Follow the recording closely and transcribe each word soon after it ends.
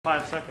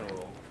5-second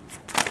rule.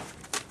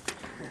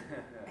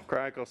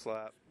 Chronicle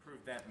slap. Prove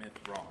that myth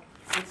wrong.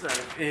 What's that?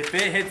 If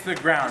it hits the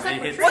ground,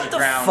 it hits What the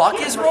ground. What the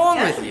fuck is wrong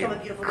with you?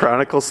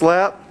 Chronicle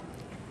slap.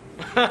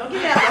 I'll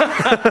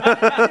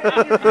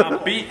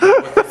beat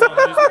you with this on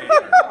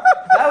newspaper.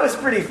 That was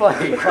pretty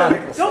funny.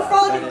 Chronicle Don't slap.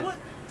 follow me. What?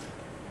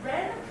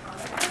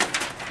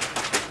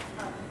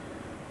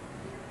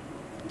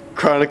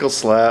 Chronicle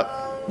slap.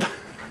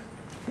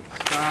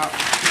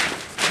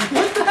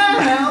 What the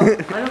hell? I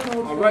don't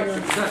know what's Alright, going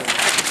on. success.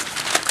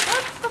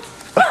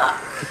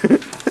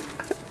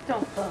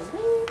 Don't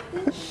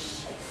believe this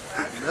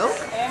shit. Nope.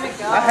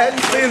 I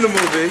hadn't seen the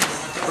movie,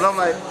 but I'm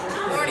like,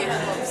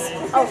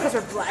 Oh, because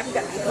we're black, we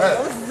got to be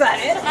close. Is that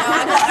it?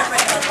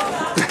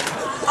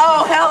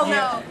 Oh, hell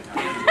no.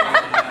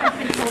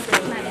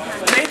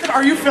 Nathan,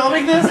 are you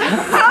filming this?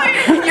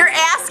 You're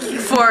asking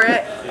for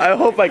it. I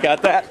hope I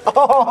got that.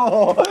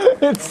 Oh,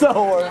 it's so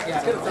worth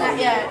it. Not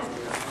yet.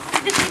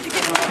 You just need to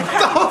get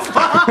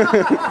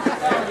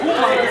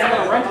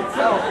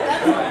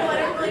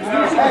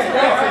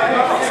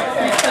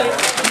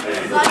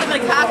I'm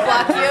gonna cock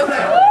block you.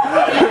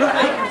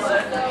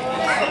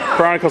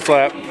 Chronicle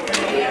slap. I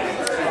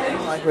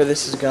like where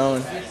this is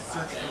going.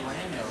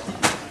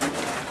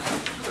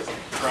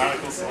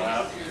 Chronicle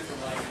slap.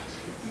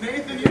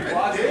 Nathan, you're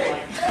a dick.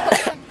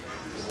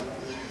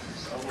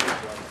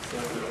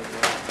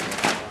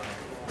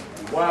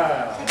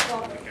 Wow.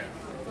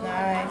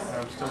 Nice.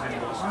 I'm still getting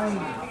this.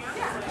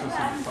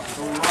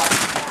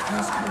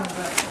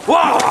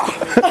 Wow!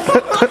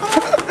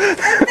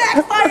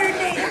 Backfired,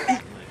 Nathan.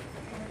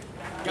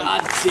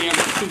 God damn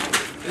it.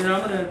 And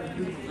I'm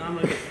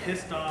gonna get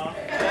pissed off. I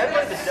didn't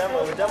like the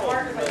demo. The demo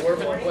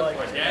was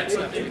like, That's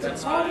something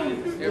that's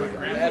fine.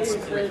 that's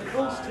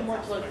too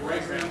much like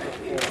that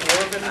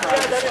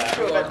is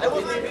true. That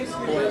wasn't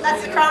even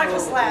That's the Chronicle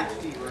slap.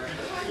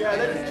 Yeah,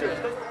 that is true.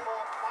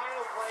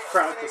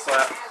 Chronicle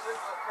slap.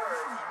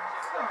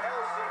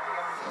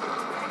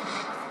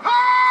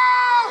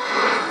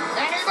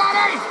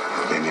 Anybody?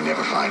 They may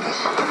never find us.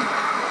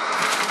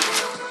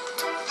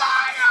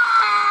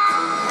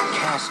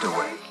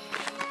 Castaway.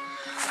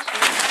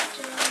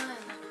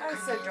 I was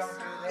so drunk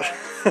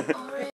through there.